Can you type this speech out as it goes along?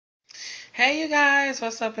Hey you guys,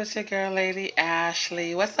 what's up? It's your girl Lady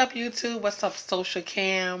Ashley. What's up YouTube? What's up Social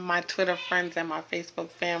Cam, my Twitter friends and my Facebook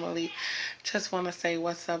family? Just want to say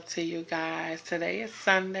what's up to you guys. Today is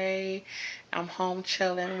Sunday. I'm home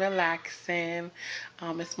chilling, relaxing.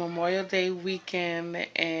 It's Memorial Day weekend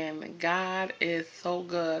and God is so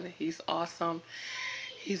good. He's awesome.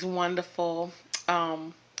 He's wonderful.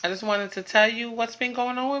 I just wanted to tell you what's been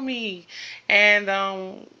going on with me and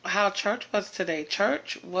how church was today.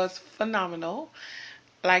 Church was phenomenal,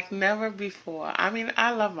 like never before. I mean, I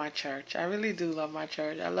love my church. I really do love my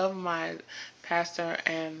church. I love my pastor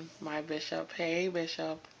and my bishop. Hey,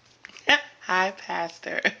 bishop. Hi,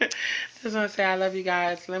 pastor. Just want to say I love you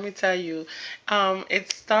guys. Let me tell you,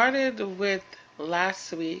 it started with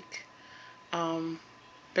last week. Um,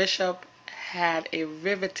 Bishop had a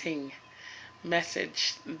riveting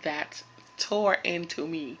message that tore into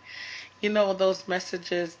me. You know those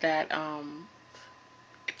messages that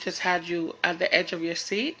just had you at the edge of your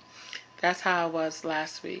seat? That's how I was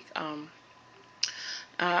last week. I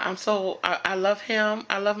love him.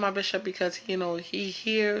 I love my bishop because he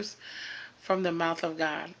hears from the mouth of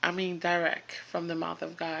God. I mean direct from the mouth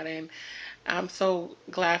of God, and I'm so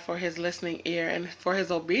glad for his listening ear and for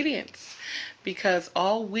his obedience because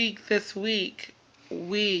all week this week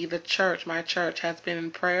the church, my church, has been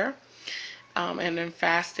in prayer and in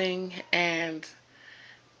fasting, and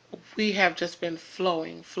we have just been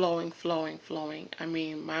flowing, flowing, flowing, flowing. I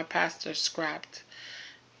mean, my pastor scrapped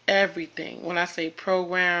everything. When I say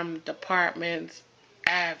program, departments,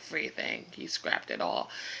 everything, he scrapped it all.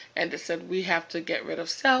 And it said we have to get rid of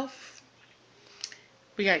self.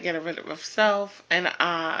 We got to get rid of self and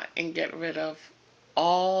get rid of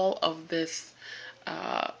all of this,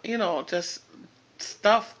 just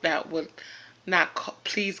stuff that would not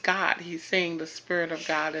please God. He's saying the Spirit of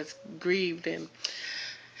God is grieved. And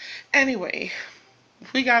anyway,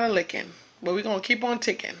 we got a licking, but we're gonna keep on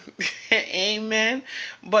ticking. Amen.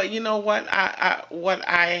 But you know what? I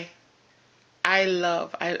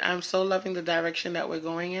love. I'm so loving the direction that we're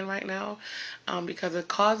going in right now, because it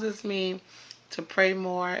causes me to pray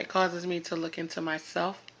more. It causes me to look into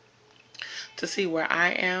myself, to see where I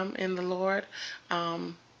am in the Lord,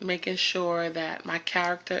 making sure that my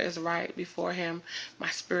character is right before Him, my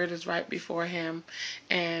spirit is right before Him,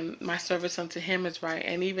 and my service unto Him is right.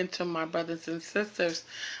 And even to my brothers and sisters,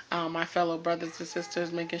 my fellow brothers and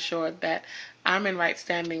sisters, making sure that I'm in right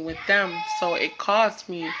standing with them. So it caused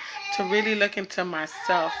me to really look into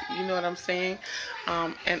myself. You know what I'm saying?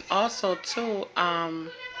 And also, too, um,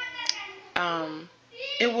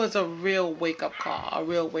 it was a real wake up call, a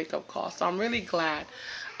real wake up call. So I'm really glad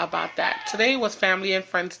about that. Today was Family and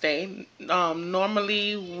Friends Day.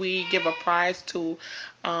 Normally we give a prize to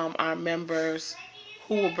our members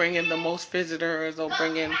who will bring in the most visitors or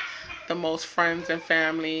bring in the most friends and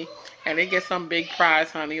family, and they get some big prize,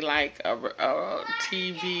 honey, like a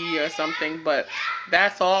TV or something. But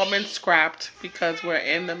that's all been scrapped because we're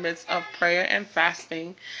in the midst of prayer and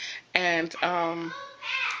fasting, and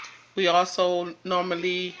we also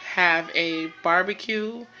normally have a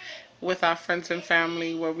barbecue with our friends and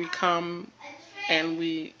family where we come and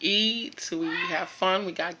we eat, we have fun,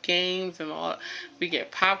 we got games and all. We get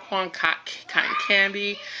popcorn, cotton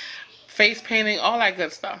candy, face painting, all that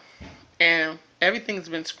good stuff. And everything's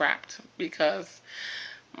been scrapped because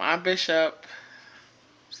my bishop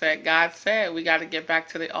said, God said, we got to get back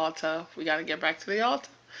to the altar. We got to get back to the altar.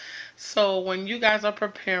 So when you guys are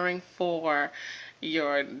preparing for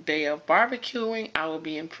your day of barbecuing, I will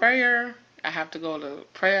be in prayer. I have to go to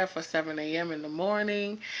prayer for 7 a.m. in the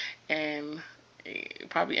morning and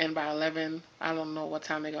probably end by 11. I don't know what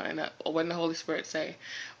time they're going to end up or when the Holy Spirit say.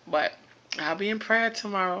 But I'll be in prayer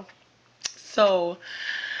tomorrow. So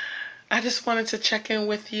I just wanted to check in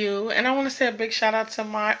with you. And I want to say a big shout out to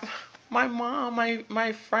my mom,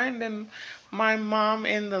 my friend and my mom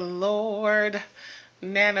in the Lord.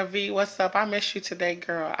 Nana V, what's up? I miss you today,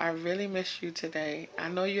 girl. I really miss you today. I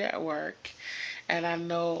know you're at work, and I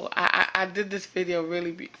know I did this video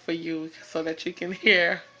really for you so that you can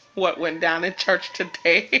hear what went down in church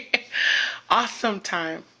today. Awesome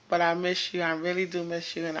time. But I miss you. I really do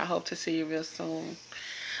miss you, and I hope to see you real soon.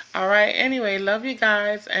 All right. Anyway, love you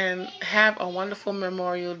guys, and have a wonderful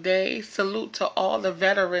Memorial Day. Salute to all the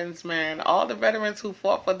veterans, man. All the veterans who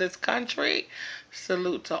fought for this country.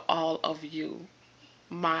 Salute to all of you.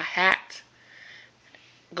 My hat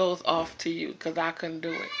goes off to you because I couldn't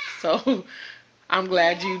do it. So I'm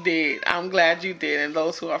glad you did. I'm glad you did. And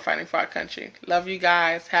those who are fighting for our country. Love you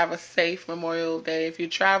guys. Have a safe Memorial Day. If you're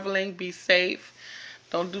traveling, be safe.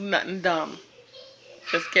 Don't do nothing dumb.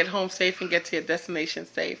 Just get home safe and get to your destination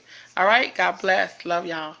safe. All right. God bless. Love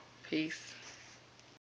y'all. Peace.